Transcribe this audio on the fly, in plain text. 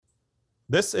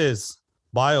This is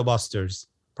BioBusters,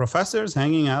 Professors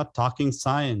Hanging Out Talking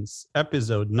Science,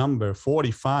 episode number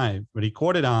 45,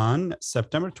 recorded on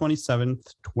September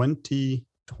 27th,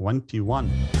 2021.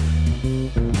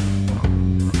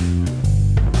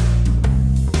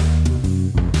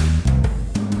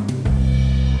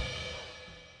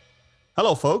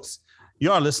 Hello, folks.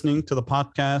 You are listening to the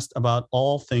podcast about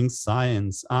all things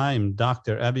science. I'm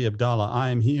Dr. Abi Abdallah.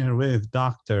 I'm here with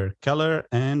Dr. Keller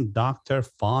and Dr.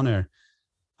 Fauner.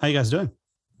 How you guys doing?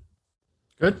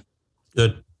 Good.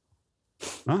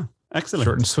 Ah, excellent.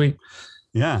 Short and sweet.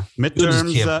 Yeah.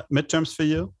 Midterms for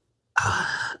you?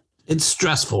 It's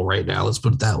stressful right now. Let's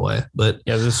put it that way. But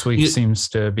yeah, this week seems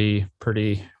to be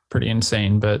pretty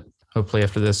insane, but hopefully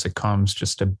after this, it calms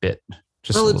just a bit.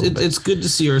 It's good to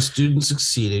see our students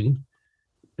succeeding.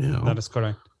 You know. That is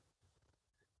correct.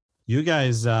 You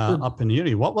guys up in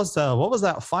Erie, what was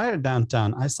that fire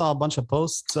downtown? I saw a bunch of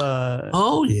posts.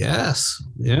 Oh yes,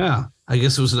 yeah. I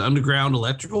guess it was an underground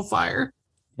electrical fire.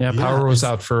 Yeah, power was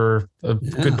out for a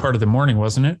good part of the morning,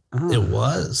 wasn't it? It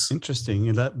was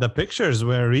interesting. The pictures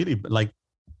were really like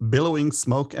billowing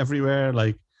smoke everywhere.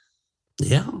 Like,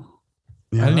 yeah,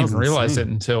 I didn't even realize it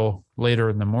until later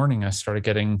in the morning. I started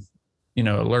getting,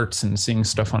 alerts and seeing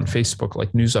stuff on Facebook,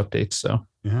 like news updates. So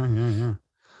yeah.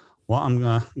 Well,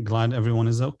 I'm glad everyone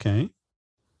is okay.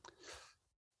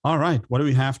 All right. What do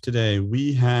we have today?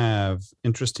 We have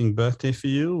interesting birthday for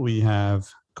you. We have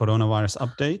coronavirus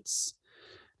updates,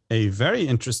 a very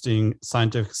interesting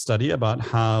scientific study about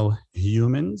how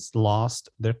humans lost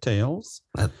their tails.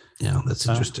 That's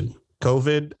interesting.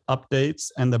 COVID updates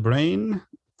and the brain.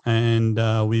 And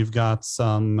we've got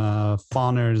some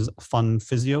Fauner's fun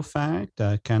physio fact,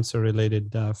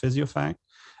 cancer-related physio fact.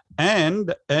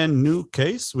 And a new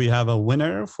case. We have a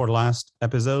winner for last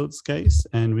episode's case,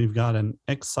 and we've got an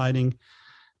exciting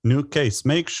new case.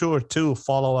 Make sure to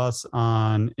follow us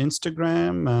on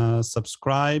Instagram,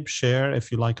 subscribe, share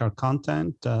if you like our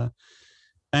content,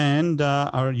 and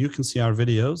you can see our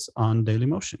videos on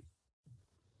Dailymotion.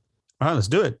 All right, let's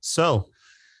do it. So,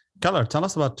 Keller, tell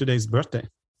us about today's birthday.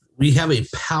 We have a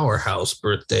powerhouse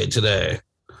birthday today.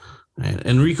 Right.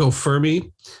 Enrico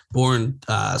Fermi, born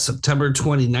September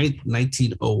 29th,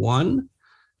 1901,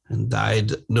 and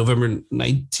died November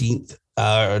 28th,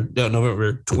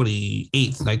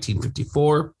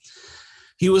 1954.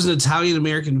 He was an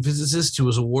Italian-American physicist who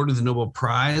was awarded the Nobel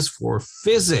Prize for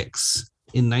Physics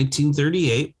in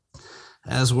 1938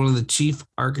 as one of the chief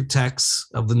architects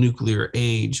of the nuclear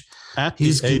age. At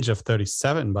the age of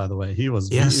 37, by the way. He was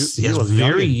he was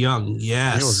very young.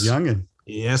 Yes. He was youngin'.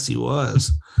 Yes, he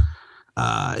was.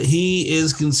 He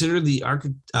is considered the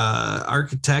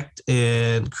architect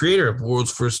and creator of the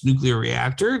world's first nuclear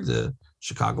reactor, the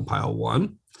Chicago Pile 1.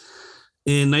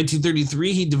 In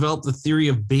 1933, he developed the theory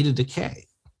of beta decay,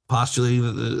 postulating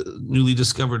that the newly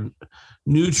discovered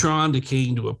neutron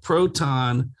decaying to a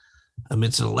proton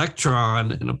emits an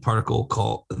electron in a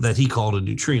particle that he called a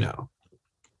neutrino.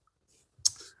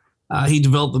 He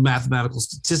developed the mathematical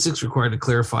statistics required to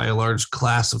clarify a large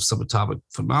class of subatomic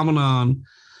phenomenon,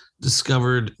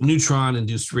 discovered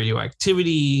neutron-induced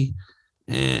radioactivity,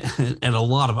 and a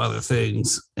lot of other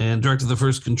things, and directed the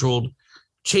first controlled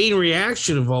chain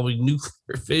reaction involving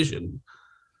nuclear fission.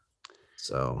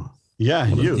 So, yeah,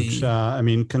 huge.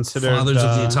 Considered fathers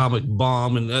of the atomic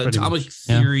bomb and atomic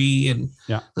theory, and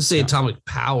let's say atomic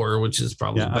power, which is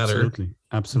probably better.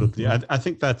 Absolutely. Mm-hmm. I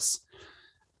think that's.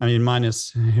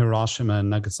 Minus Hiroshima and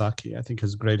Nagasaki, I think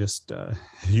his greatest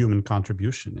human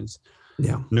contribution is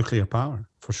nuclear power,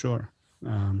 for sure.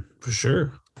 For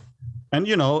sure. And,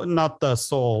 not the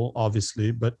sole, obviously,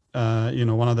 but,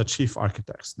 one of the chief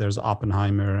architects. There's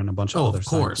Oppenheimer and a bunch of other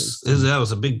scientists. That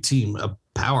was a big team, a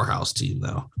powerhouse team,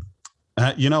 though.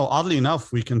 Oddly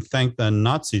enough, we can thank the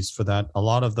Nazis for that. A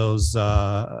lot of those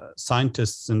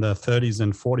scientists in the 30s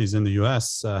and 40s in the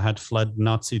U.S. Had fled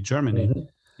Nazi Germany. Mm-hmm.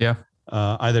 Yeah.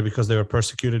 Either because they were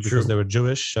persecuted because they were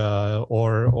Jewish,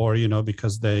 or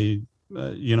because they,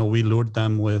 we lured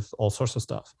them with all sorts of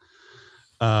stuff.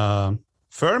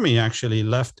 Fermi actually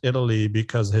left Italy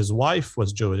because his wife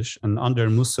was Jewish, and under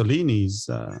Mussolini's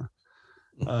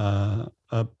a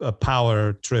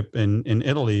power trip in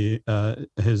Italy,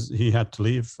 he had to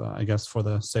leave, I guess, for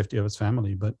the safety of his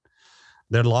family. But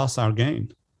their loss, our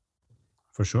gain,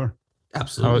 for sure.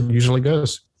 Absolutely, how it usually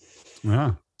goes.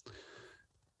 Yeah.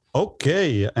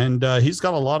 Okay, and he's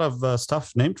got a lot of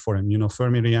stuff named for him.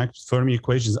 Fermi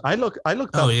equations. I looked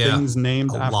up things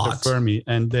named after Fermi,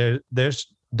 and there's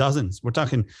dozens. We're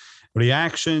talking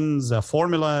reactions,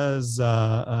 formulas,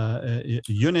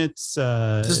 units,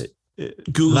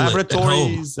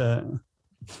 laboratories.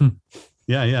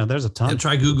 Yeah. There's a ton. And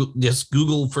try Google. Just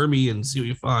Google Fermi and see what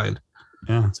you find.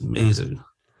 Yeah, it's amazing. Yeah.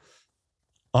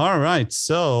 All right,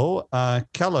 so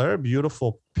Keller,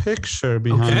 beautiful picture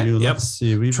behind you. Yep. Let's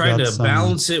see. We've trying got to some...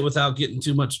 balance it without getting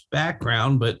too much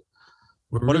background, but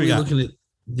we're really looking at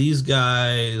these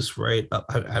guys right up.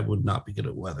 I would not be good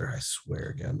at weather, I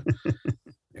swear again.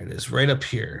 There it is, right up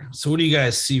here. So what do you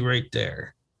guys see right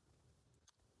there?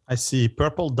 I see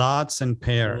purple dots and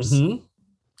pairs. Mm-hmm.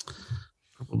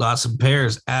 Purple dots and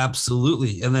pairs,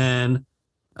 absolutely. And then,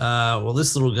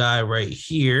 this little guy right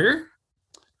here.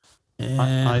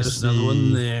 And there's another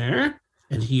one there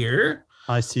and here.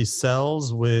 I see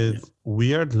cells with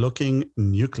weird looking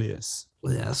nucleus.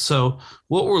 Yeah. So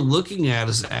what we're looking at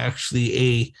is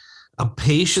actually a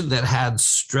patient that had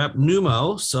strep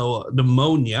pneumo, so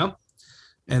pneumonia,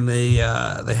 and they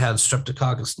had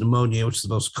streptococcus pneumonia, which is the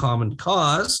most common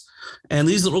cause. And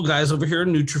these little guys over here are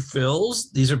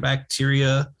neutrophils. These are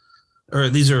bacteria, or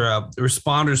these are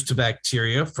responders to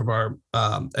bacteria from our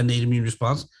innate immune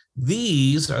response.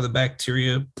 These are the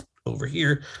bacteria over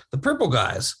here, the purple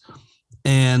guys.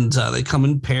 And they come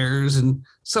in pairs and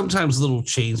sometimes little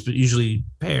chains, but usually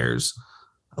pairs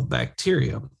of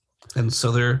bacteria. And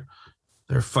so they're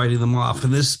fighting them off.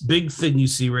 And this big thing you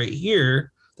see right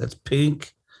here, that's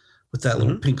pink with that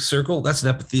little pink circle, that's an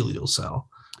epithelial cell.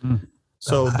 Mm.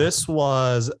 So this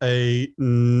was a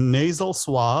nasal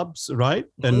swabs, right?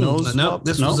 A nose swab?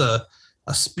 This was a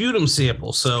sputum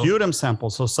sample. Sputum sample.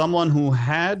 So someone who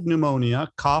had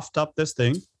pneumonia coughed up this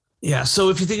thing. Yeah. So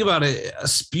if you think about it, a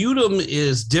sputum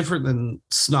is different than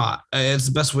snot. It's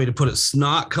the best way to put it.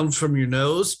 Snot comes from your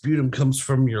nose. Sputum comes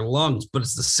from your lungs, but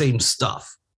it's the same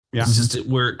stuff. Yeah. It's just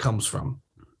where it comes from.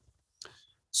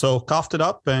 So coughed it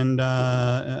up and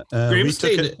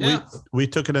we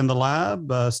took it in the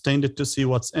lab, stained it to see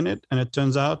what's in it. And it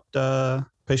turns out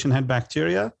patient had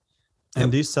bacteria. And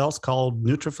these cells called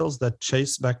neutrophils that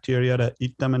chase bacteria to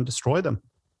eat them and destroy them.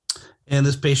 And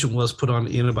this patient was put on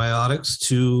antibiotics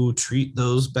to treat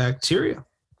those bacteria.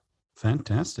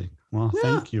 Fantastic. Well,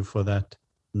 thank you for that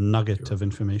nugget of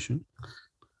information.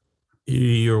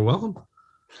 You're welcome.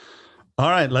 All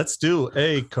right, let's do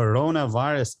a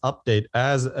coronavirus update.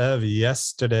 As of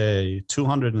yesterday,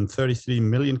 233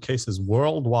 million cases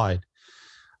worldwide.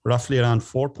 Roughly around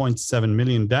 4.7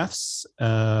 million deaths,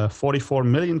 44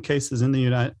 million cases in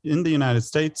the United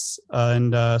States,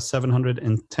 and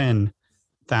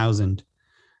 710,000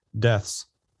 deaths.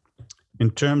 In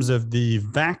terms of the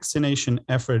vaccination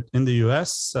effort in the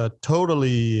U.S.,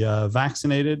 totally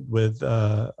vaccinated with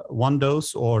one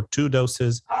dose or two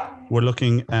doses, we're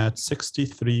looking at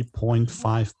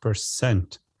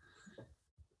 63.5%.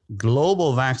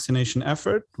 Global vaccination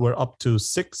effort, we're up to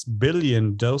 6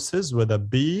 billion doses with a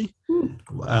B.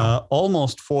 Wow.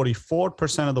 Almost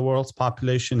 44% of the world's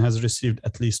population has received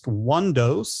at least one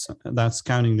dose. That's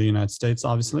counting the United States,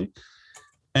 obviously.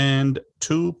 And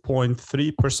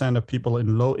 2.3% of people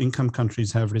in low-income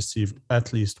countries have received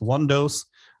at least one dose.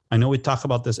 I know we talk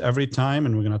about this every time,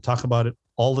 and we're going to talk about it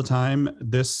all the time.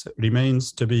 This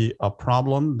remains to be a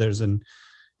problem. There's an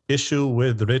issue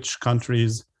with rich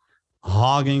countries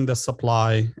hogging the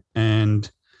supply,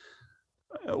 and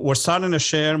we're starting to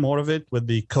share more of it with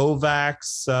the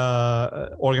COVAX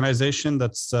organization.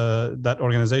 That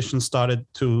organization started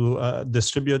to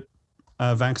distribute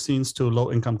vaccines to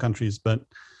low-income countries, but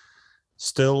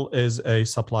still is a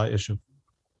supply issue.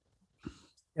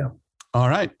 Yeah. All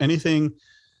right. Anything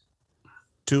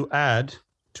to add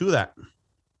to that?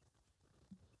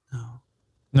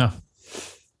 No.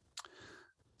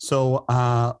 So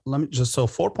let me just, so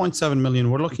 4.7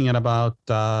 million, we're looking at about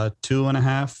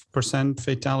 2.5%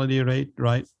 fatality rate,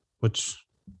 right? Which,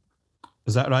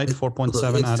 is that right?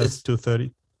 4.7 out of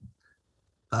 230?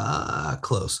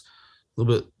 Close. A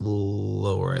little bit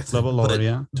lower, I think. A little lower,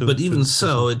 yeah. But even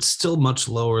so, it's still much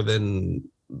lower than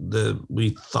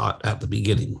we thought at the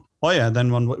beginning. Oh yeah,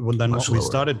 than what we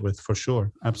started with, for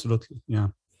sure. Absolutely, yeah.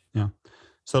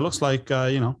 So it looks like,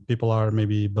 people are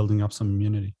maybe building up some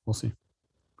immunity. We'll see.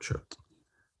 Sure.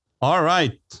 All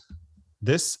right.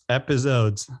 This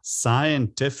episode's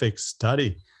scientific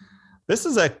study. This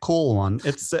is a cool one.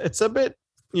 It's a bit,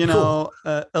 cool.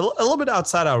 A little bit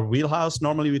outside our wheelhouse.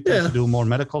 Normally we tend to do more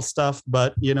medical stuff,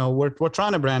 but we're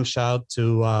trying to branch out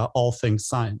to all things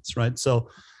science, right? So,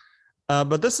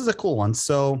 but this is a cool one.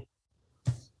 So,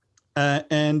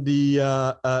 and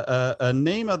the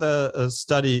name of the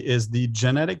study is the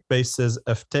genetic basis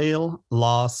of tail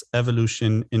loss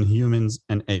evolution in humans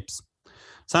and apes.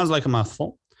 Sounds like a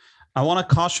mouthful. I want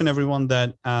to caution everyone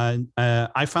that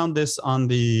I found this on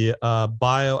the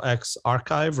BioX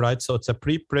archive, right? So it's a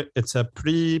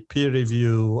pre-peer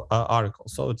review article.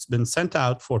 So it's been sent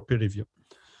out for peer review.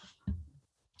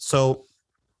 So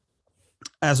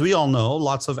as we all know,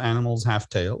 lots of animals have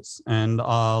tails, and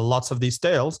lots of these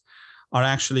tails are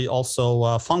actually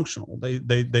also functional.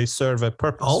 They serve a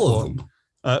purpose. All of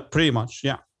them. Pretty much,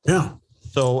 yeah. Yeah.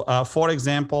 So, for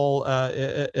example,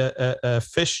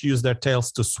 fish use their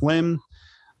tails to swim.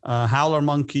 Howler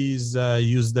monkeys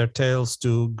use their tails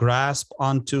to grasp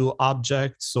onto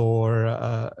objects or,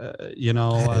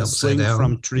 swing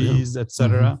from trees,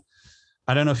 etc. Mm-hmm.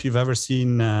 I don't know if you've ever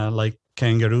seen like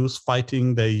kangaroos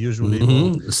fighting. They usually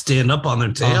will stand up on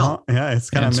their tail. Yeah, it's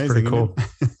kind of amazing. Pretty cool.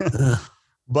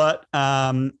 But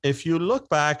if you look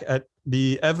back at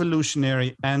the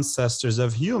evolutionary ancestors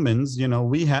of humans,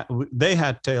 they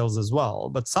had tails as well.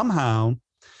 But somehow,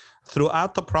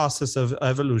 throughout the process of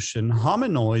evolution,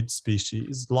 hominoid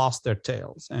species lost their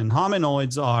tails. And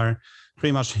hominoids are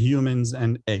pretty much humans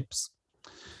and apes.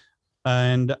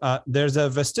 And there's a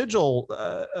vestigial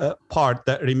part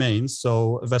that remains.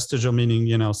 So vestigial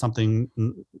meaning, something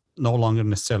no longer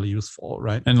necessarily useful,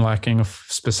 right? And lacking of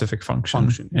specific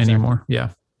function anymore. Exactly. Yeah.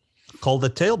 Called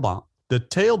the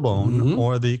tailbone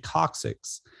or the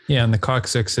coccyx. Yeah. And the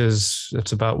coccyx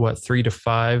it's about 3 to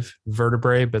 5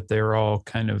 vertebrae, but they're all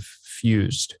kind of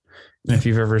fused. And if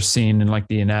you've ever seen in like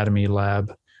the anatomy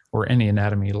lab or any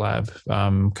anatomy lab,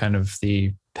 kind of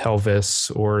the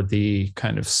pelvis or the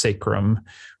kind of sacrum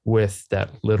with that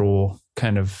little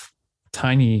kind of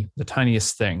the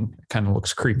tiniest thing, it kind of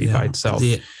looks creepy by itself.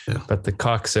 But the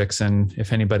coccyx, and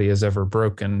if anybody has ever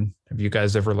have you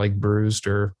guys ever like bruised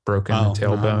or broken the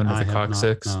tailbone of the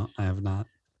coccyx? No, I have not.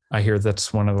 I hear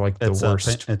that's one of like the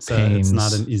worst pains. It's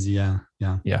not an easy,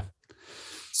 yeah.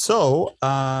 So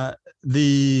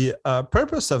the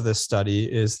purpose of this study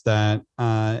is that,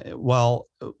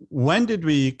 when did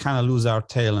we kind of lose our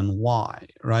tail and why,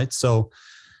 right? So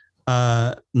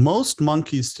most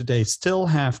monkeys today still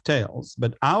have tails,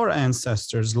 but our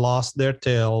ancestors lost their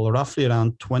tail roughly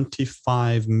around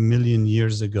 25 million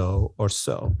years ago or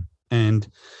so. And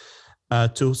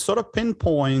to sort of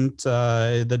pinpoint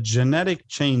the genetic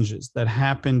changes that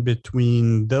happened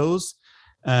between those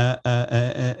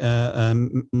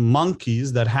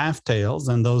monkeys that have tails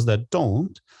and those that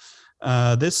don't,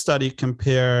 this study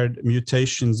compared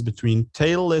mutations between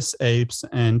tailless apes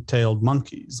and tailed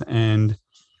monkeys. And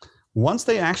once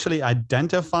they actually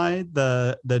identified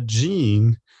the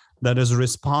gene that is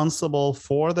responsible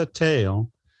for the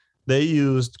tail, they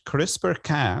used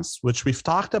CRISPR-Cas, which we've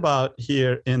talked about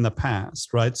here in the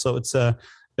past, right? So it's a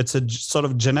sort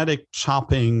of genetic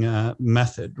chopping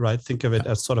method, right? Think of it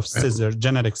as sort of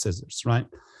genetic scissors, right?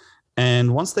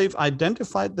 And once they've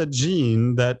identified the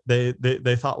gene that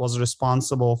they thought was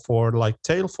responsible for like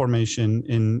tail formation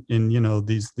in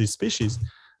these species,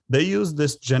 they used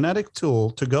this genetic tool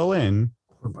to go in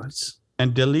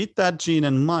and delete that gene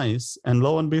in mice, and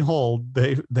lo and behold,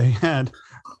 they had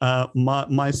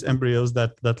mice embryos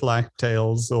that lacked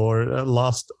tails or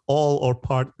lost all or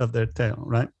part of their tail,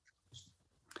 right?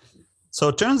 So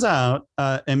it turns out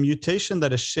a mutation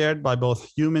that is shared by both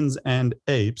humans and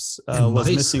apes was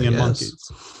missing in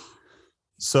monkeys.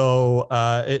 So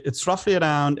it's roughly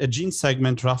around a gene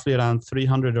segment, roughly around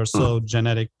 300 or so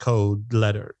genetic code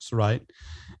letters, right?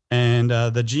 And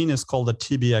the gene is called the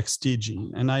TBXT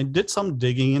gene. And I did some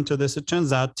digging into this. It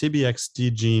turns out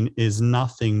TBXT gene is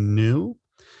nothing new.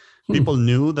 People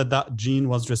knew that gene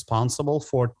was responsible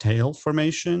for tail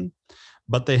formation,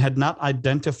 but they had not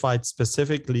identified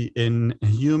specifically in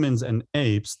humans and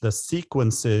apes the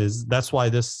sequences. That's why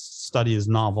this study is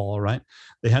novel, right?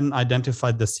 They hadn't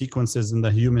identified the sequences in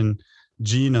the human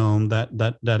genome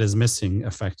that is missing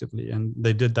effectively. And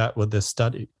they did that with this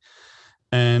study.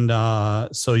 And the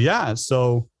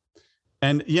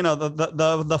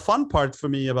fun part for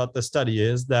me about the study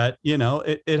is that,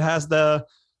 it has the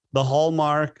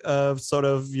hallmark of sort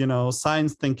of,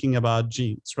 science thinking about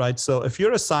genes, right? So if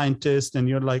you're a scientist and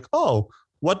you're like,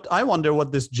 I wonder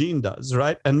what this gene does,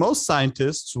 right? And most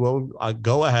scientists will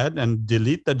go ahead and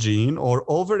delete the gene or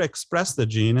overexpress the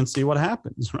gene and see what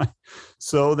happens, right?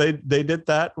 So they did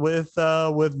that with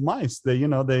mice.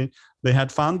 They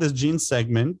had found this gene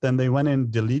segment, then they went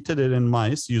and deleted it in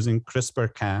mice using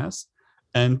CRISPR-Cas,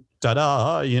 and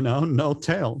ta-da, no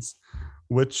tails,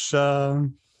 which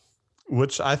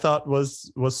I thought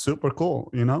was super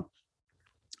cool,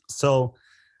 So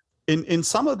in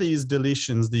some of these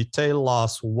deletions, the tail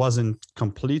loss wasn't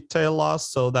complete tail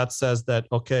loss. So that says that,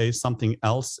 okay, something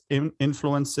else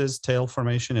influences tail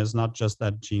formation, is not just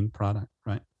that gene product,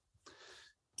 right?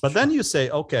 But then you say,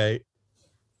 okay,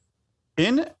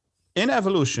 in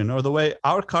evolution, or the way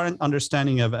our current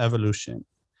understanding of evolution,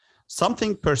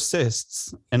 something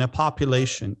persists in a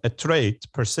population, a trait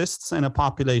persists in a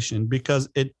population because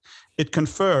it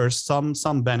confers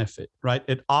some benefit, right?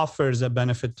 It offers a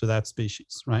benefit to that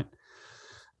species, right?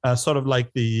 Sort of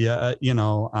like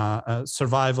the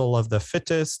survival of the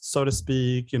fittest, so to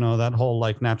speak, that whole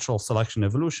like natural selection,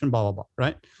 evolution, blah blah blah,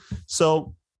 right?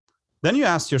 So then you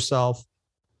ask yourself,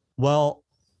 well,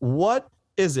 what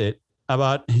is it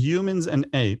about humans and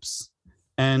apes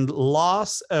and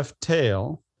loss of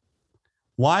tail?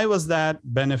 Why was that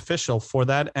beneficial for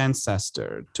that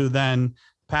ancestor to then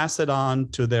pass it on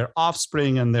to their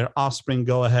offspring, and their offspring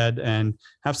go ahead and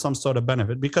have some sort of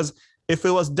benefit? Because if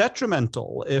it was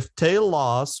detrimental, if tail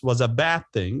loss was a bad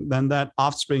thing, then that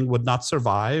offspring would not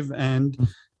survive, and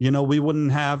we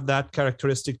wouldn't have that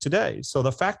characteristic today. So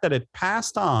the fact that it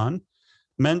passed on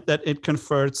meant that it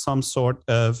conferred some sort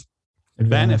of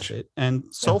benefit. And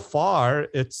so far,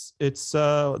 it's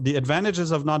the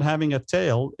advantages of not having a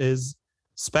tail is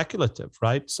speculative,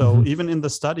 right? So even in the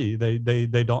study,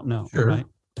 they don't know, right?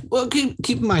 Well,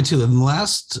 keep in mind too, in the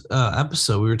last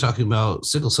episode, we were talking about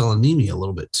sickle cell anemia a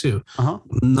little bit too.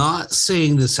 Not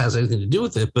saying this has anything to do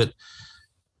with it, but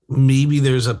maybe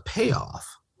there's a payoff,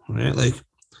 right? Like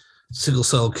sickle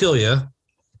cell will kill you,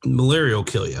 malaria will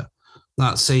kill you.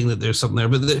 Not saying that there's something there,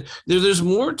 but there's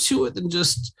more to it than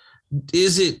just,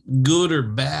 is it good or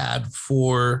bad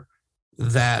for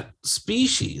that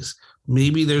species?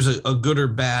 Maybe there's a good or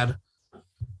bad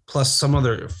plus some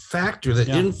other factor that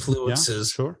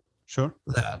influences sure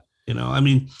that. I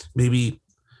mean, maybe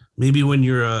when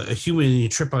you're a human and you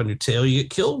trip on your tail, you get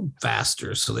killed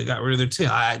faster, so they got rid of their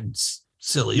tail. It's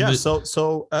silly. Yeah.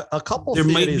 So a couple. There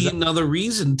might be another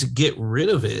reason to get rid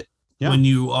of it when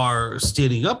you are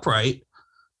standing upright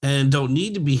and don't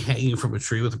need to be hanging from a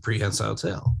tree with a prehensile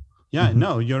tail. Yeah,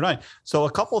 no, you're right. So a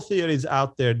couple of theories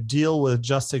out there deal with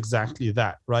just exactly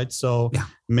that, right? So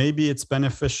maybe it's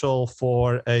beneficial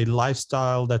for a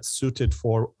lifestyle that's suited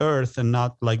for Earth and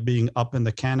not like being up in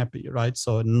the canopy, right?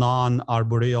 So a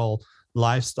non-arboreal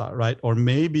lifestyle, right? Or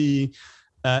maybe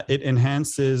it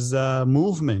enhances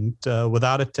movement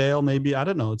without a tail. Maybe, I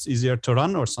don't know, it's easier to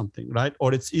run or something, right?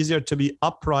 Or it's easier to be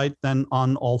upright than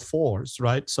on all fours,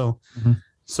 right? So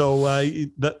So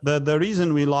the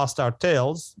reason we lost our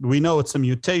tails, we know it's a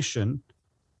mutation.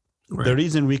 Right. The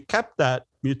reason we kept that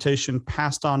mutation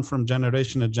passed on from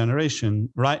generation to generation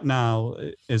right now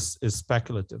is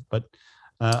speculative. But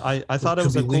I thought it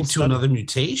was a cool to another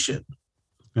mutation.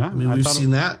 Yeah, I mean, we've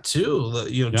seen that too.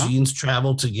 Genes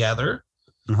travel together.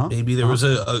 Maybe there was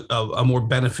a more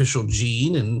beneficial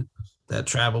gene and that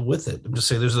traveled with it. I'm just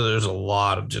saying there's a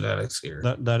lot of genetics here.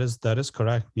 That is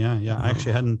correct. Yeah. I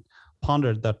actually hadn't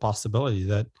pondered that possibility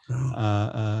that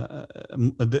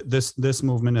this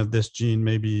movement of this gene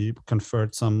maybe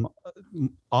conferred some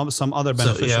other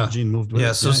beneficial gene moved with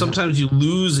it. So sometimes you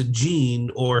lose a gene,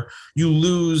 or you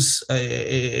lose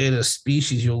in a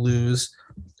species, you'll lose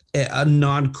a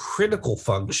non-critical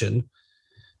function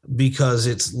because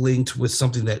it's linked with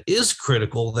something that is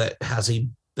critical that has a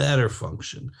better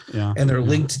function. And they're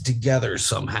linked together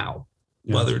somehow,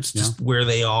 whether it's just where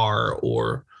they are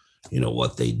or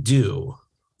what they do.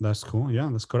 That's cool. Yeah,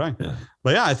 that's correct.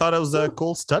 But I thought it was a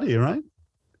cool study, right?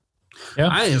 Yeah,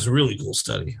 I think it's a really cool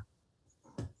study.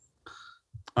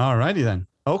 All righty then.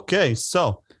 Okay,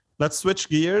 so let's switch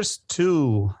gears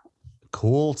to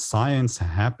cool science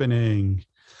happening.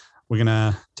 We're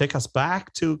gonna take us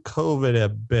back to COVID a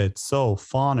bit. So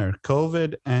Fauner,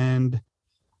 COVID and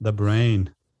the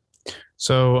brain.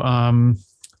 So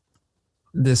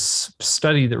this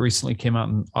study that recently came out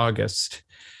in August,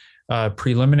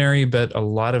 preliminary, but a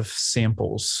lot of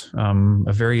samples,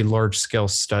 a very large scale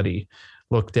study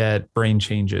looked at brain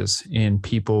changes in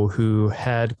people who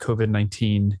had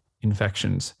COVID-19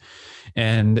 infections.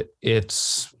 And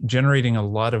it's generating a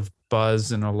lot of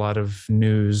buzz and a lot of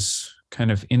news,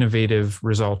 kind of innovative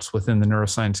results within the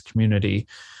neuroscience community,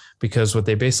 because what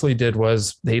they basically did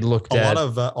was they looked at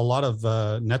a lot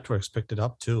of networks picked it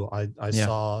up too. I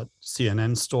saw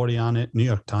CNN story on it, New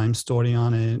York Times story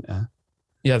on it.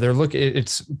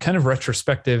 It's kind of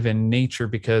retrospective in nature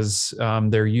because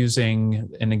they're using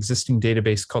an existing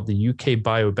database called the UK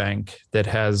Biobank that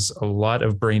has a lot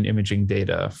of brain imaging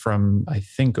data from, I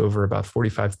think, over about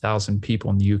 45,000 people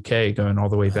in the UK, going all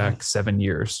the way back 7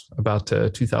 years, about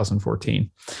 2014.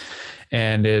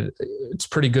 And it's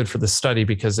pretty good for the study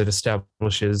because it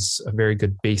establishes a very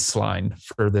good baseline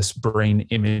for this brain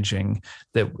imaging,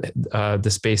 that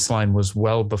this baseline was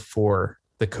well before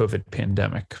the COVID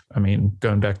pandemic. I mean,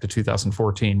 going back to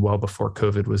 2014, well before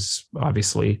COVID was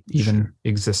obviously even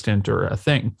existent or a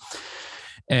thing.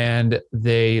 And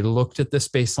they looked at this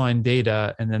baseline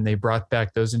data, and then they brought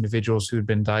back those individuals who had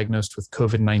been diagnosed with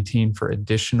COVID-19 for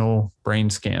additional brain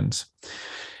scans.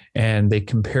 And they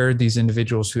compared these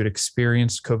individuals who had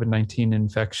experienced COVID-19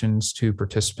 infections to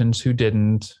participants who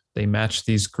didn't. They matched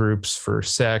these groups for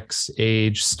sex,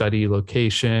 age, study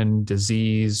location,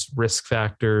 disease, risk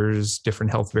factors,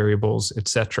 different health variables,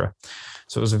 etc.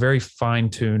 So it was a very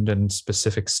fine-tuned and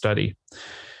specific study.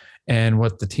 And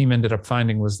what the team ended up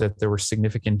finding was that there were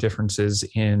significant differences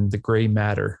in the gray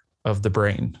matter of the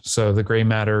brain. So the gray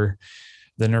matter,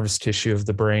 the nervous tissue of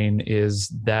the brain, is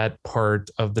that part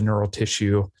of the neural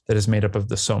tissue that is made up of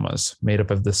the somas, made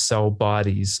up of the cell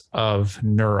bodies of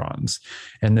neurons.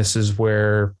 And this is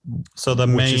where, so the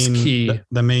main key,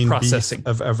 the main processing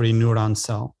of every neuron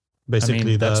cell.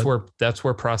 Basically, that's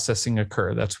where processing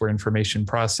occurs. That's where information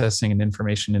processing and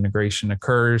information integration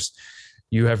occurs.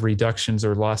 You have reductions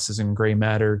or losses in gray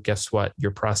matter. Guess what?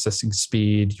 Your processing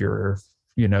speed, your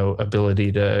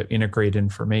ability to integrate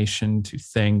information, to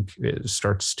think, it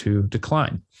starts to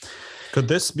decline. Could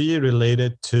this be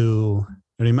related to,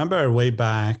 remember way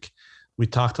back, we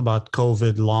talked about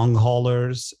COVID long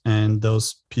haulers and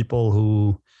those people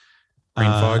who...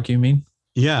 Brain fog, you mean?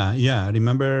 Yeah.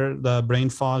 Remember the brain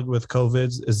fog with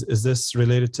COVID? Is this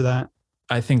related to that?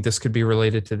 I think this could be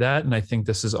related to that. And I think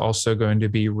this is also going to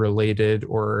be related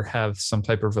or have some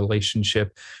type of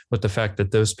relationship with the fact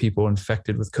that those people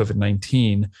infected with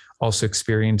COVID-19 also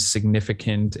experience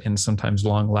significant and sometimes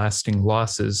long-lasting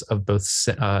losses of both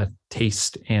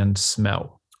taste and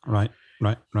smell. Right.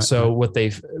 So what they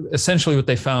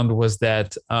found was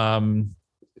that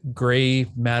gray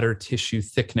matter tissue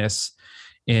thickness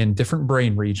in different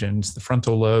brain regions, the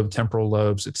frontal lobe, temporal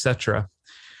lobes, etc.,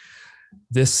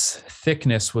 this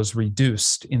thickness was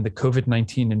reduced in the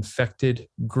COVID-19 infected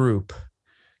group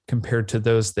compared to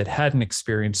those that hadn't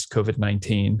experienced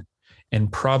COVID-19.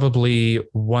 And probably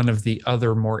one of the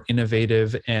other more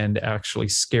innovative and actually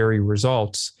scary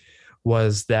results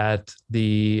was that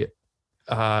the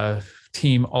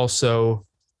team also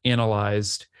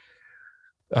analyzed,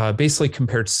 basically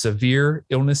compared severe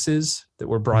illnesses that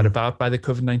were brought about by the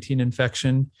COVID-19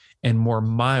 infection and more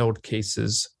mild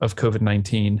cases of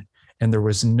COVID-19. And there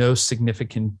was no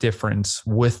significant difference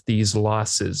with these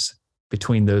losses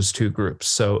between those two groups.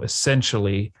 So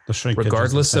essentially,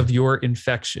 regardless of your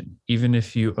infection, even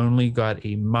if you only got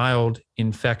a mild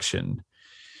infection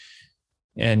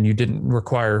and you didn't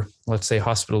require, let's say,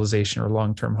 hospitalization or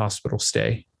long-term hospital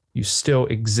stay, you still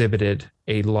exhibited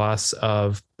a loss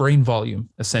of brain volume,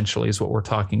 essentially, is what we're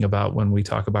talking about when we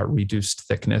talk about reduced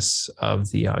thickness of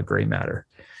the gray matter.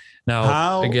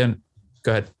 Now, again,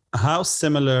 go ahead. How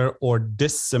similar or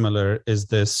dissimilar is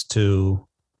this to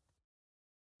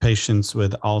patients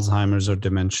with Alzheimer's or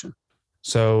dementia?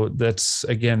 So that's,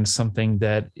 again, something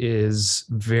that is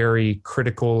very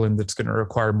critical and that's going to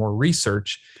require more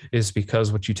research, is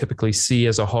because what you typically see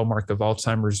as a hallmark of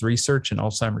Alzheimer's research and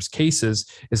Alzheimer's cases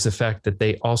is the fact that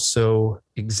they also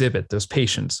exhibit, those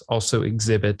patients also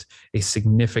exhibit a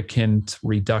significant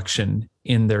reduction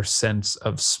in their sense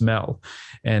of smell.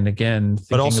 And again,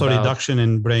 but also reduction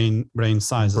in brain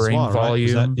size as well,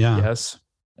 volume, right? Yes.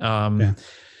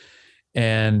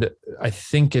 And I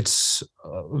think it's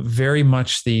very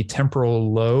much the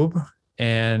temporal lobe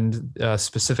and a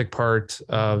specific part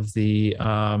of the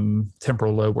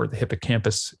temporal lobe where the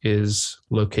hippocampus is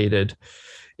located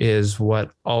is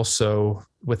what also,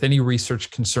 with any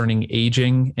research concerning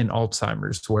aging and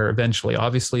Alzheimer's, where eventually,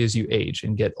 obviously, as you age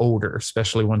and get older,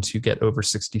 especially once you get over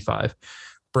 65,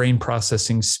 brain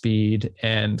processing speed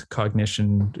and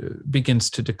cognition begins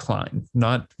to decline,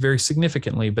 not very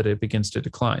significantly, but it begins to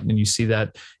decline. And you see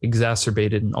that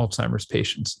exacerbated in Alzheimer's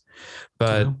patients.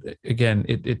 But again,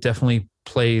 it definitely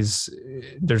plays,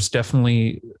 there's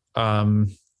definitely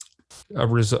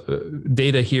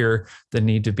data here that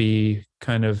need to be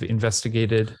kind of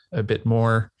investigated a bit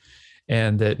more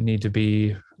and that need to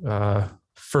be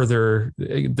further.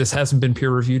 This hasn't been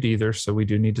peer reviewed either, so we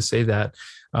do need to say that.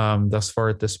 Thus far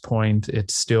at this point,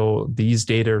 it's still, these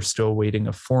data are still awaiting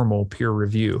a formal peer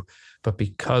review. But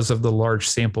because of the large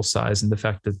sample size and the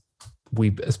fact that we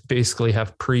basically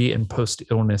have pre and post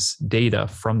illness data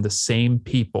from the same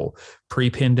people,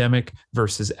 pre-pandemic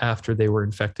versus after they were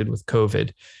infected with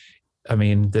COVID, I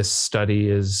mean, this study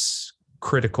is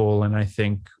critical and I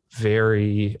think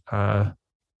very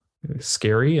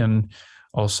scary and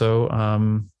also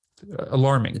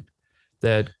alarming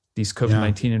that these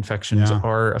COVID-19 infections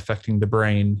are affecting the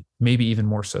brain, maybe even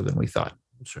more so than we thought.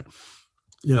 Sure.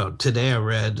 Today I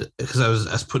read, because I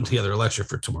was putting together a lecture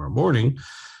for tomorrow morning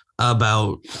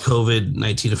about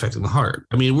COVID-19 affecting the heart.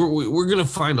 I mean, we're going to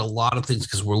find a lot of things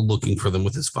because we're looking for them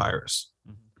with this virus.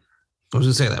 I was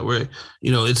gonna say that we're,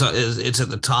 it's at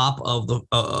the top of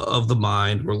the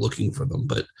mind. We're looking for them,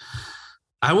 but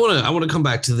I want to come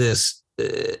back to this.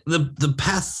 The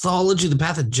pathology, the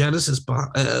pathogenesis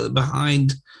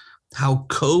behind how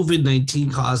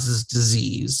COVID-19 causes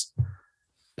disease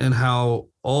and how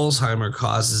Alzheimer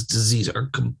causes disease are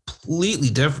completely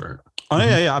different. Oh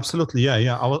yeah, absolutely,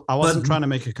 yeah. I wasn't trying to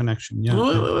make a connection. Yeah.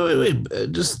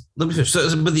 Wait. Just let me finish.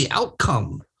 So, but the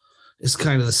outcome is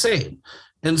kind of the same,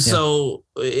 and so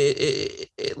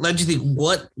it led you to think,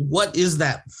 what is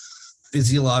that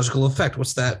physiological effect?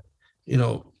 What's that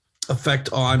effect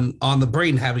on the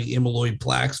brain having amyloid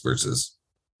plaques versus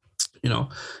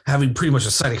having pretty much a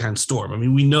cytokine storm? I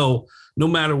mean, we know no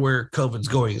matter where COVID's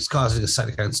going, it's causing a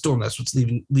cytokine storm. That's what's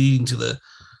leading to the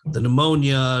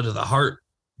pneumonia, to the heart,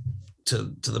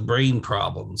 to the brain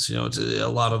problems. It's a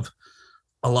lot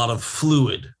of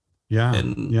fluid. Yeah.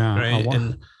 And yeah. right.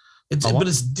 And but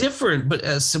it's different, but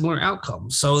a similar outcome.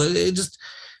 So it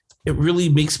really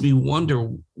makes me wonder,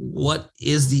 what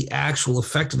is the actual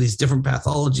effect of these different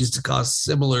pathologies to cause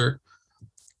similar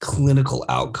clinical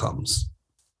outcomes?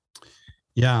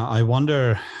 Yeah, I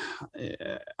wonder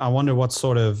what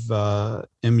sort of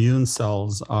immune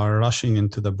cells are rushing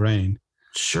into the brain.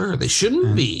 Sure, they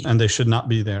shouldn't be, and they should not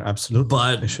be there. Absolutely,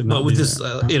 but they should not. But with be this,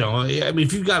 there. I mean,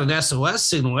 if you've got an SOS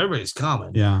signal, everybody's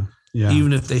common. Yeah.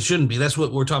 Even if they shouldn't be, that's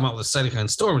what we're talking about with the cytokine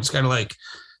storm. It's kind of like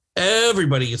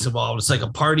everybody gets involved. It's like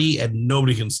a party, and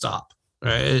nobody can stop.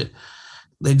 Right?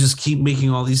 They just keep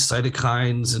making all these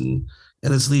cytokines, and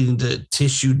it's leading to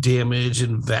tissue damage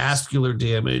and vascular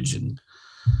damage and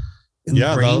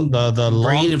brain, the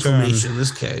brain inflammation in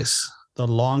this case. The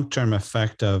long-term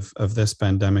effect of this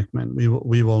pandemic, man,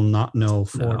 we will not know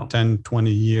for 10,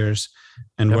 20 years,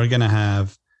 and we're gonna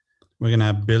have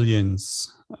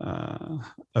billions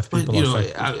of people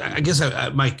affected. I guess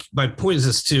my point is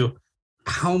this too: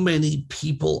 how many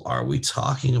people are we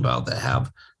talking about that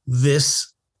have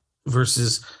this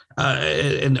versus?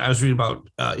 And I was reading about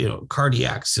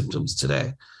cardiac symptoms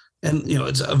today, and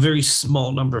it's a very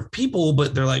small number of people,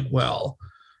 but they're like, well,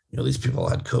 these people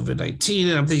had COVID-19,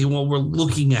 and I'm thinking, well, we're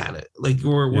looking at it, like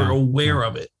we're aware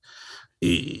of it.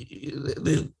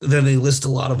 Then they list a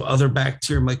lot of other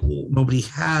bacteria. I'm like, well, nobody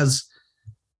has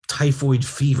typhoid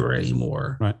fever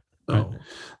anymore. Right. Right.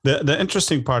 The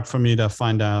interesting part for me to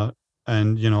find out,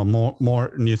 and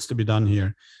more needs to be done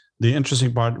here. The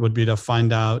interesting part would be to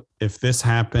find out if this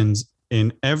happens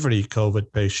in every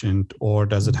COVID patient, or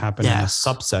does it happen in a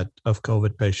subset of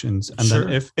COVID patients? And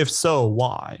then if so,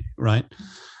 why? Right.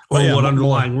 Or what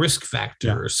underlying risk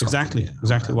factor or something.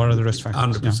 Exactly. What are the risk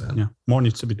factors? 100%. Yeah. More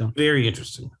needs to be done. Very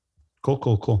interesting.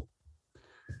 Cool.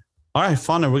 All right,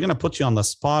 Fauner, we're going to put you on the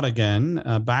spot again,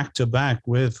 back to back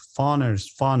with Fauner's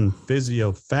Fun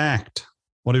Physio Fact.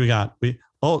 What do we got?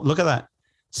 Look at that.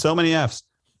 So many F's.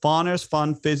 Fauner's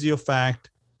Fun Physio Fact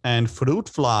and fruit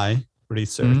fly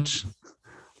research.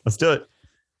 Let's do it.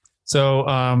 So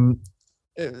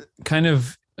kind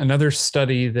of another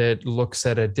study that looks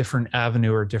at a different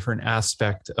avenue or different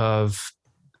aspect of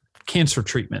cancer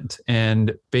treatment.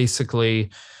 And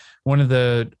basically, one of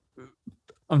the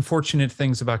unfortunate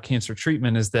things about cancer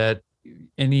treatment is that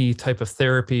any type of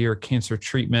therapy or cancer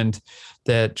treatment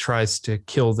that tries to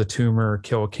kill the tumor or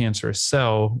kill a cancerous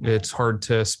cell, it's hard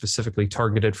to specifically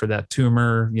target it for that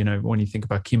tumor. When you think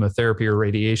about chemotherapy or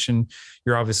radiation,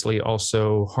 you're obviously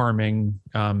also harming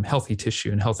healthy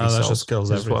tissue and healthy cells just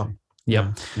kills as well.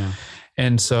 Yep. Yeah.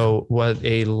 And so what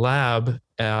a lab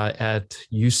at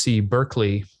UC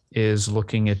Berkeley is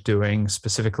looking at doing,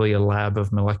 specifically a lab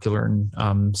of molecular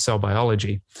and cell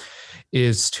biology,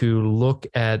 is to look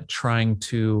at trying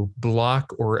to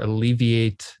block or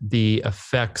alleviate the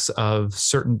effects of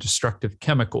certain destructive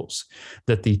chemicals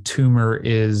that the tumor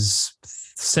is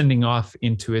sending off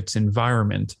into its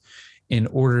environment in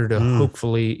order to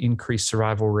hopefully increase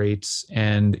survival rates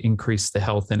and increase the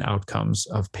health and outcomes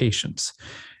of patients.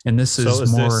 And this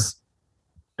is more...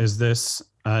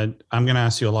 I'm going to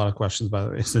ask you a lot of questions, by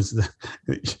the way, since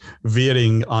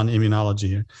veering on immunology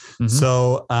here. Mm-hmm.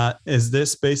 So is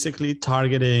this basically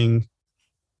targeting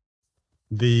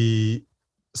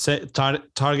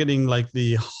targeting like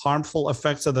the harmful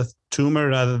effects of the tumor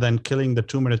rather than killing the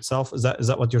tumor itself? Is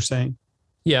that what you're saying?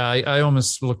 Yeah, I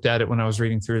almost looked at it when I was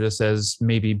reading through this as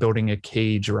maybe building a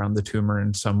cage around the tumor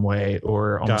in some way,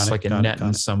 or almost like a net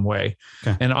in some way.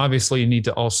 Okay. And obviously you need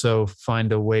to also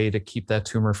find a way to keep that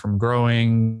tumor from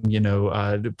growing,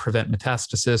 to prevent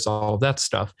metastasis, all of that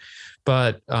stuff.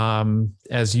 But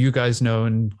as you guys know,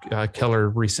 and Keller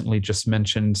recently just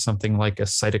mentioned something like a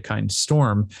cytokine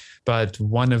storm, but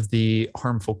one of the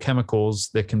harmful chemicals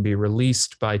that can be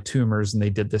released by tumors, and they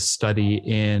did this study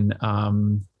in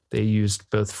They used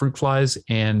both fruit flies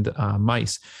and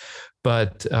mice.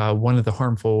 But one of the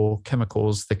harmful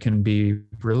chemicals that can be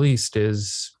released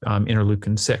is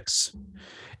interleukin 6.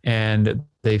 And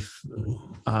they've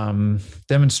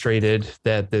demonstrated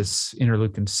that this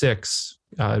interleukin 6,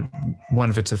 one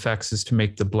of its effects is to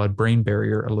make the blood-brain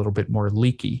barrier a little bit more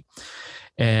leaky.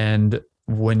 And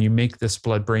when you make this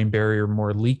blood-brain barrier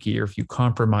more leaky, or if you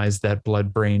compromise that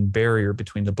blood-brain barrier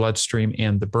between the bloodstream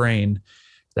and the brain,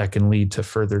 that can lead to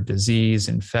further disease,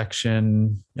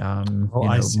 infection,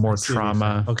 more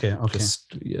trauma. Okay.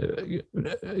 Just,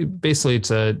 basically,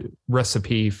 it's a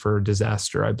recipe for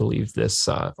disaster, I believe this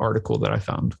article that I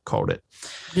found called it.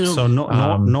 So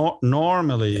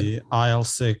normally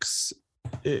IL-6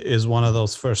 is one of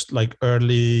those first, like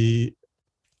early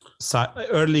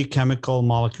chemical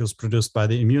molecules produced by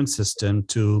the immune system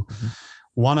to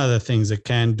one of the things it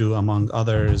can do, among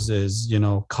others, is,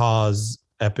 cause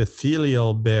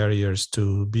epithelial barriers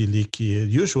to be leaky,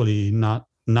 usually not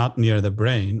near the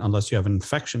brain unless you have an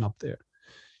infection up there,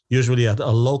 usually at a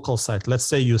local site. Let's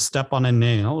say you step on a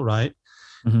nail, right?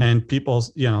 And people,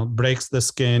 breaks the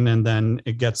skin and then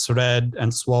it gets red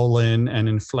and swollen and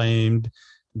inflamed.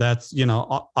 That's,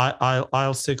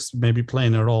 IL-6 maybe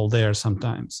playing a role there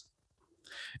sometimes.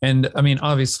 And I mean,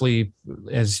 obviously,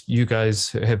 as you guys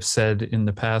have said in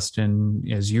the past,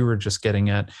 and as you were just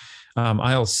getting at,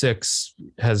 IL-6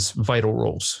 has vital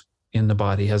roles in the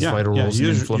body, has vital roles in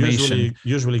inflammation.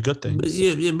 Usually good things. But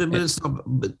it's not.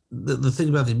 But the thing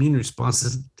about the immune response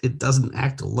is it doesn't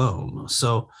act alone.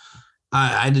 So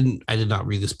I did not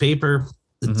read this paper.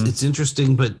 It's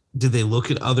interesting, but did they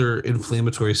look at other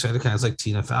inflammatory cytokines like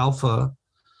TNF alpha?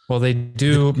 Well, they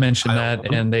do mention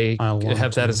that, and they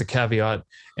have that as a caveat.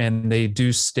 And they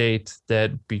do state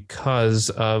that because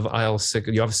of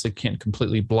IL-6, you obviously can't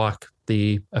completely block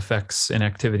the effects and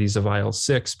activities of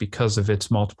IL-6 because of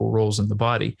its multiple roles in the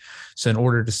body. So in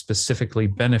order to specifically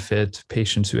benefit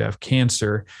patients who have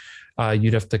cancer,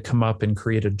 you'd have to come up and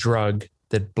create a drug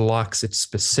that blocks its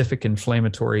specific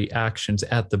inflammatory actions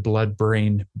at the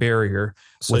blood-brain barrier.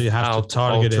 So you have to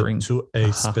target it to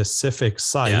a specific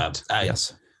site.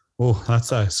 Yes. Oh,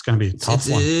 it's going to be a tough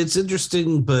one. It's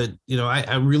interesting, but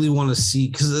I really want to see,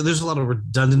 because there's a lot of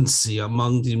redundancy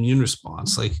among the immune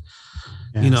response, like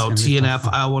TNF,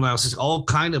 IL-1, IL-6, all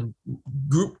kind of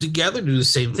grouped together to do the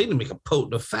same thing to make a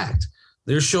potent effect.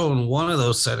 They're showing one of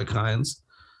those cytokines.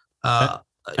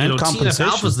 TNF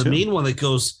alpha is the main one that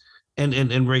goes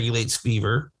and regulates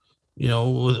fever,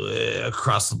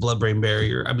 across the blood-brain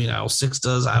barrier. I mean, IL-6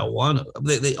 does, IL-1.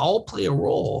 They all play a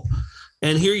role.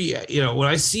 And here, when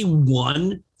I see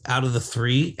one out of the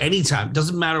three, anytime,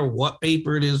 doesn't matter what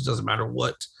paper it is, doesn't matter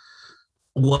what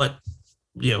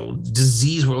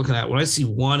disease we're looking at. When I see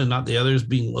one and not the others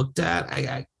being looked at,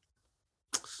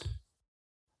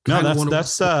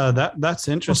 that's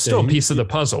interesting. It's still a piece of the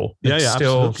puzzle. It's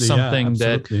still something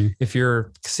that if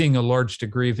you're seeing a large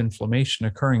degree of inflammation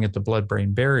occurring at the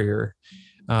blood-brain barrier,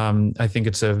 I think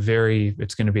it's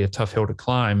going to be a tough hill to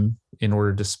climb in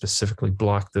order to specifically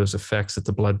block those effects at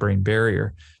the blood-brain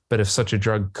barrier. But if such a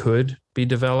drug could be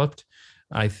developed,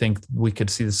 I think we could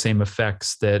see the same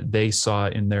effects that they saw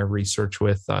in their research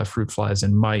with fruit flies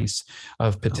and mice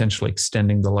of potentially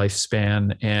extending the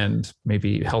lifespan and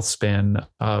maybe health span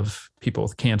of people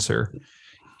with cancer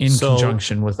in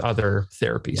conjunction with other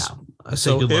therapies. Yeah, I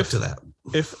say good luck to that.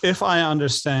 If I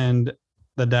understand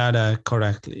the data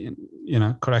correctly,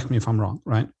 correct me if I'm wrong,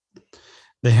 right?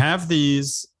 They have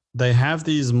these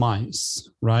mice,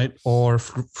 right? Or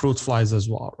fruit flies as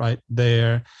well, right?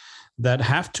 That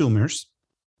have tumors.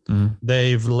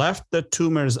 They've left the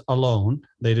tumors alone.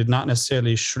 They did not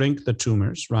necessarily shrink the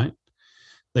tumors, right?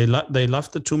 They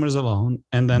left the tumors alone,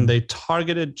 and then they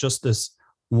targeted just this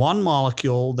one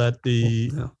molecule that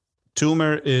the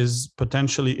tumor is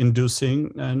potentially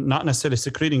inducing, and not necessarily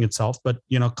secreting itself, but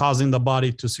causing the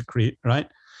body to secrete, right?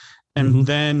 And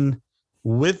then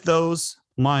with those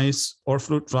mice or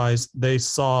fruit flies, they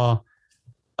saw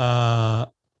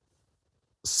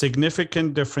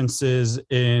significant differences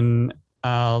in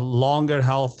longer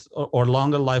health or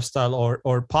longer lifestyle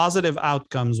or positive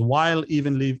outcomes while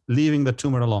even leaving the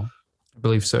tumor alone. I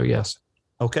believe so, yes.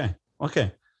 Okay.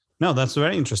 No, that's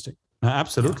very interesting.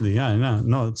 Absolutely. Yeah.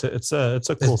 No, it's a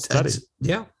cool study.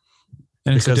 Yeah.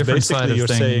 And it's because basically you're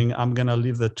saying, I'm going to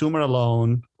leave the tumor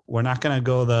alone. We're not going to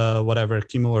go the whatever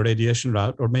chemo or radiation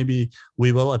route, or maybe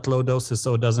we will at low doses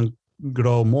so it doesn't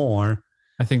grow more.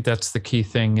 I think that's the key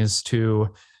thing, is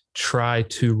to try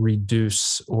to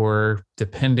reduce, or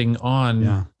depending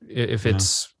on if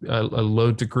it's a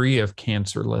low degree of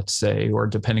cancer, let's say, or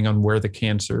depending on where the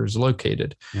cancer is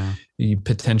located, you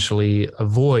potentially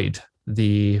avoid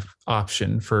the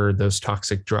option for those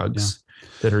toxic drugs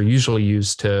that are usually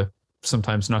used to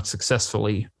sometimes not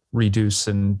successfully reduce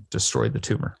and destroy the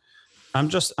tumor. I'm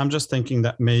just thinking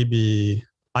that maybe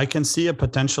I can see a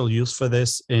potential use for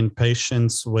this in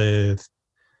patients with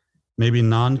maybe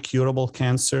non-curable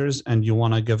cancers, and you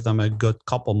want to give them a good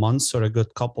couple months or a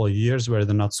good couple of years where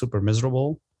they're not super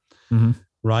miserable,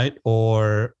 right?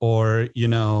 Or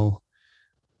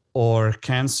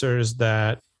cancers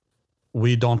that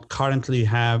we don't currently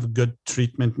have good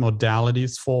treatment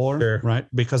modalities for, right?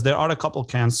 Because there are a couple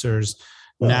cancers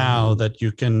now that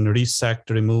you can resect,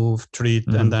 remove, treat,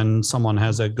 and then someone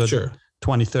has a good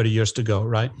 20, 30 years to go,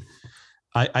 right?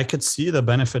 I could see the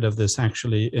benefit of this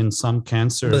actually in some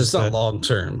cancers. But it's not long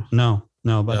term. No,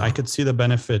 but I could see the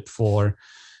benefit for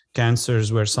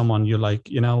cancers where someone you're like,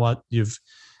 you know what,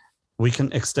 we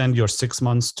can extend your 6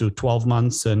 months to 12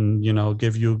 months and,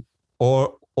 give you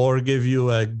or give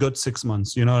you a good 6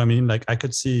 months. You know what I mean? Like I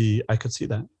could see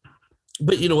that.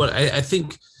 But you know what? I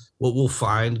think what we'll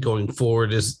find going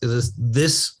forward is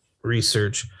this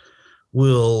research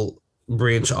will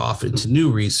branch off into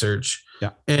new research.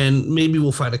 Yeah. And maybe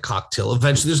we'll find a cocktail.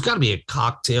 Eventually, there's got to be a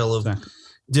cocktail of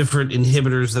different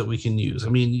inhibitors that we can use. I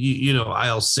mean,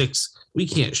 IL-6, we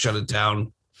can't shut it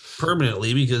down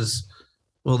permanently because,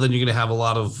 well, then you're going to have a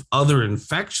lot of other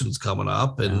infections coming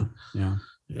up. And,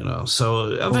 so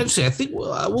eventually I think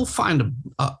we'll find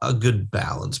a good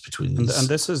balance between these. And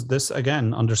this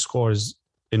again underscores,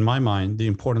 in my mind, the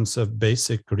importance of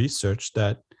basic research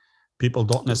that people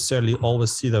don't necessarily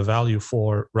always see the value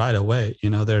for right away.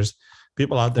 There's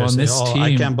people out there say,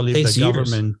 I can't believe the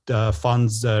government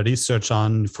funds research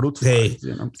on fruit flies.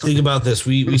 Think about this.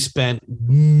 We spent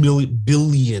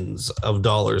billions of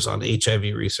dollars on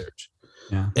HIV research.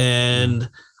 Yeah. And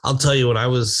I'll tell you, when I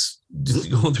was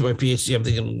going through my PhD, I'm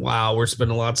thinking, wow, we're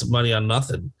spending lots of money on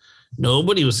nothing.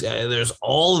 Nobody was, there's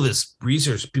all of this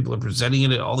research. People are presenting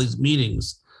it at all these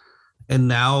meetings. And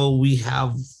now we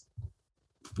have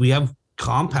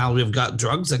compound, we've got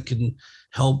drugs that can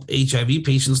help HIV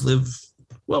patients live,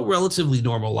 well, relatively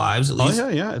normal lives. At least.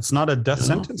 Yeah. It's not a death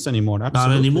sentence anymore.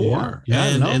 Absolutely. Not anymore.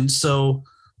 Yeah. And so,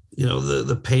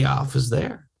 the payoff is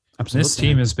there. Absolutely. This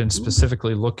team has been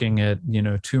specifically looking at,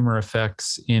 tumor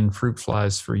effects in fruit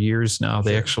flies for years now.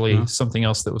 They actually, something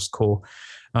else that was cool,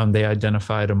 they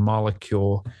identified a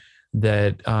molecule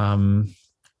that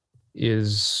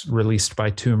is released by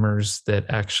tumors that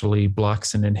actually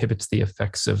blocks and inhibits the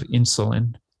effects of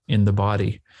insulin in the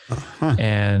body.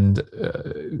 And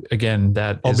again,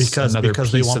 that is because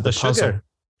piece they want of the puzzle. sugar.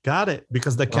 Got it.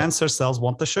 Because the cancer cells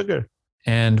want the sugar.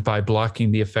 And by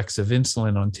blocking the effects of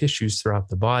insulin on tissues throughout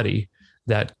the body,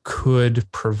 that could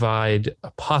provide a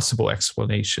possible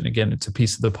explanation. Again, it's a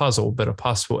piece of the puzzle, but a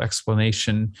possible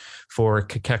explanation for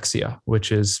cachexia,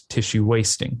 which is tissue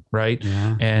wasting, right?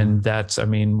 Yeah. And that's,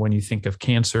 when you think of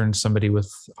cancer and somebody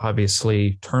with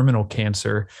obviously terminal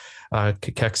cancer,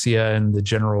 cachexia and the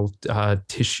general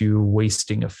tissue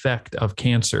wasting effect of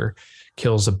cancer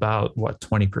kills about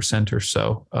 20% or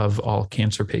so of all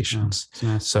cancer patients.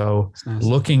 Nice. So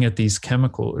looking at these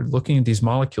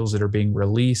molecules that are being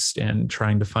released and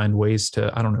trying to find ways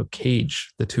to,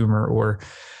 cage the tumor or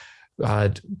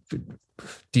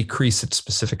decrease its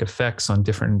specific effects on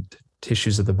different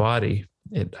tissues of the body,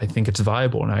 I think it's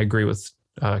viable. And I agree with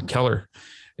Keller.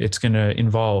 It's going to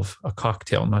involve a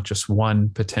cocktail, not just one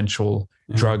potential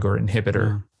drug or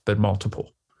inhibitor, but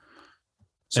multiple.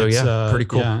 So pretty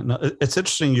cool. Yeah, no, it's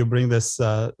interesting you bring this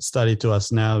study to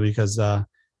us now because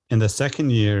in the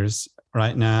second years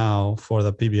right now for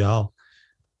the PBL,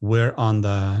 we're on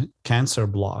the cancer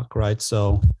block, right?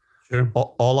 So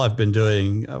all I've been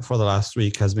doing for the last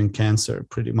week has been cancer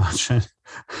pretty much. And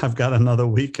I've got another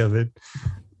week of it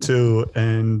too.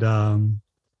 And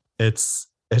it's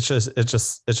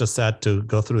just sad to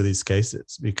go through these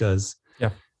cases because,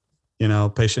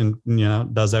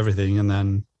 patient, does everything and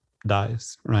then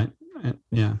dies, right?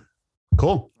 Yeah.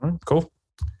 Cool.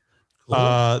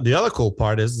 The other cool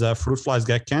part is fruit flies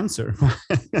get cancer.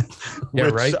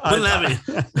 Right.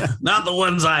 Not the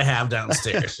ones I have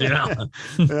downstairs. We had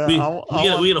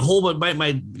a whole bunch.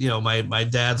 My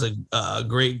dad's a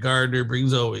great gardener.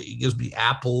 He gives me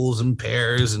apples and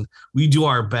pears, and we do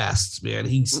our best. Man,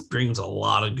 he brings a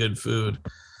lot of good food,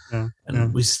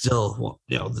 and we still,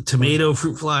 the tomato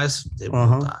fruit flies, they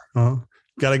won't die.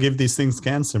 Got to give these things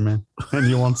cancer, man, and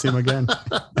you won't see them again.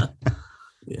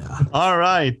 Yeah. All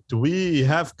right. Thank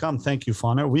you,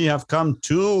 Fauner. We have come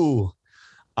to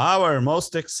our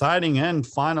most exciting and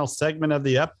final segment of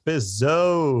the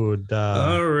episode.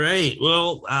 All right.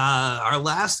 Well, our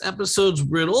last episode's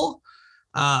riddle,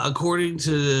 according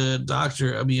to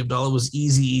Dr. Abi Abdallah, was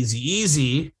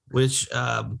easy. which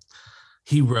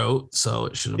he wrote, so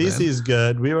it should have Easy been. is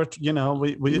good. We were, we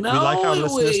like our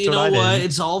listeners to write in.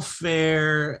 It's all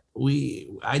fair.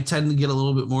 I tend to get a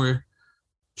little bit more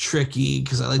tricky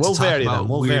because I like to talk about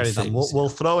weird things. We'll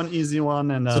throw an easy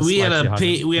one, and so we had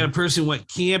a person who went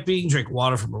camping, drank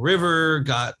water from a river,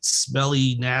 got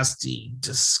smelly, nasty,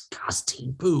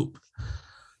 disgusting poop,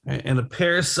 and a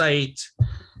parasite.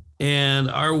 And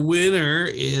our winner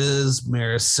is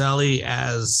Mariceli,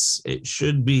 as it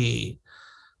should be.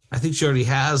 I think she already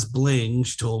has bling.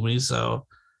 She told me so.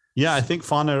 Yeah, I think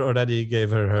Fauna already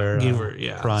gave her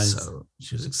prize. So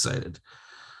she was excited.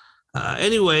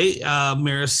 Anyway,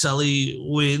 Mariceli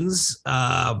wins.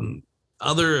 Other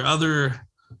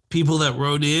people that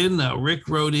wrote in, Rick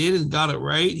wrote in and got it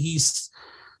right.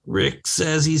 Rick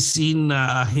says he's seen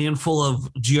a handful of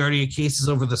Giardia cases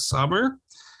over the summer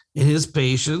in his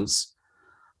patients.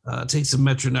 Takes some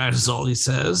metronidazole, he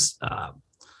says.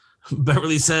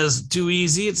 Beverly says, too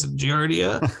easy. It's a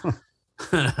Giardia.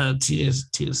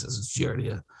 Tina says it's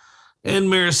Giardia. And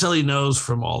Mariceli knows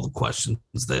from all the questions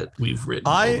that we've written.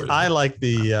 I like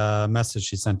the message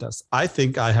she sent us. I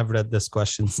think I have read this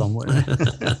question somewhere.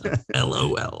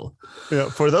 LOL. Yeah,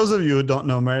 for those of you who don't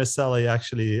know, Mariceli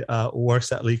actually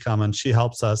works at LECOM, and she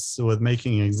helps us with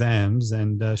making exams,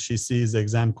 and she sees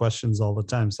exam questions all the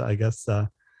time. So I guess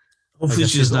hopefully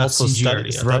she's not also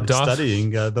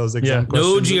studying those exam questions.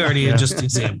 No Giardia, just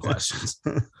exam questions.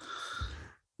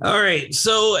 All right.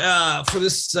 So for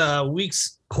this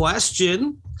week's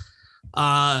question,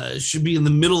 should be in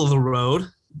the middle of the road,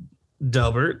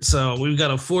 Delbert. So we've got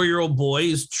a 4-year-old boy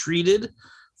who's treated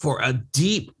for a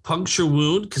deep puncture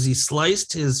wound because he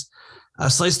sliced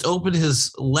open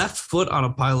his left foot on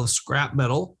a pile of scrap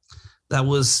metal that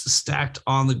was stacked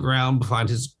on the ground behind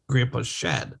his grandpa's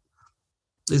shed.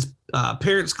 His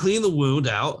parents cleaned the wound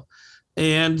out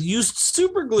and used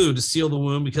super glue to seal the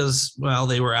wound because, well,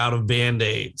 they were out of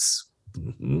Band-Aids.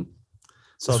 Mm-hmm.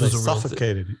 So they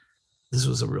suffocated. This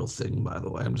was a real thing, by the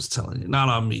way. I'm just telling you. Not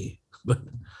on me, but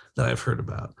that I've heard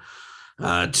about.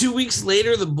 2 weeks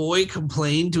later, the boy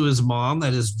complained to his mom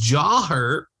that his jaw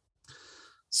hurt.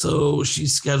 So she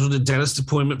scheduled a dentist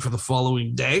appointment for the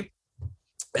following day.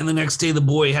 And the next day, the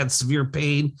boy had severe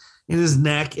pain in his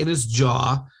neck and his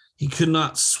jaw. He could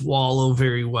not swallow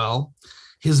very well.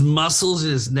 His muscles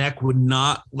in his neck would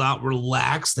not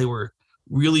relax. They were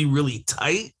really, really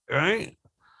tight, right?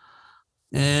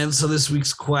 And so this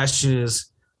week's question is,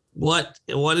 what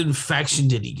infection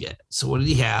did he get? So what did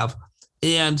he have?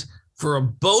 And for a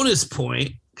bonus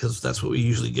point, because that's what we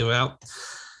usually give out,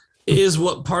 is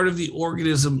what part of the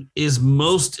organism is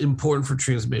most important for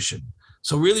transmission.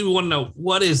 So really, we want to know,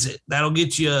 what is it? That'll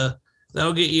get you a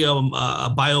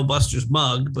BioBusters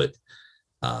mug, but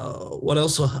what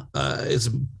else is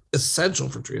essential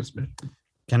for transmission?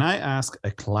 Can I ask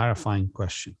a clarifying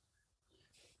question?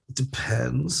 It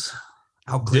depends.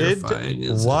 How clarifying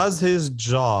is it? Was his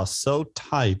jaw so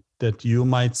tight that you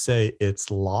might say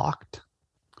it's locked?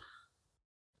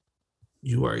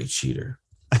 You are a cheater.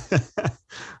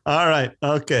 All right.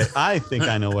 Okay. I think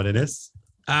I know what it is.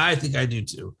 I think I do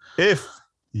too. If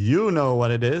you know what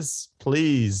it is,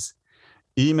 please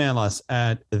email us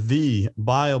at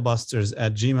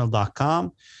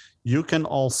thebiobusters@gmail.com. You can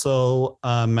also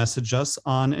message us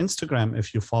on Instagram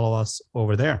if you follow us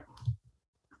over there.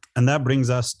 And that brings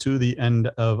us to the end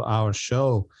of our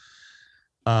show.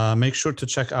 Make sure to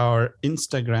check our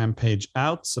Instagram page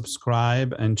out,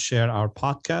 subscribe, and share our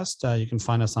podcast. You can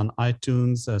find us on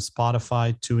iTunes,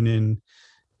 Spotify, TuneIn,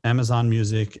 Amazon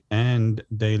Music, and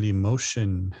Daily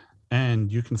Motion. And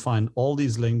you can find all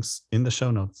these links in the show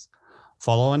notes.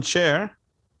 Follow and share,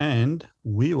 and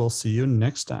we will see you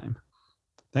next time.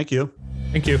 Thank you.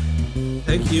 Thank you.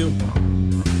 Thank you.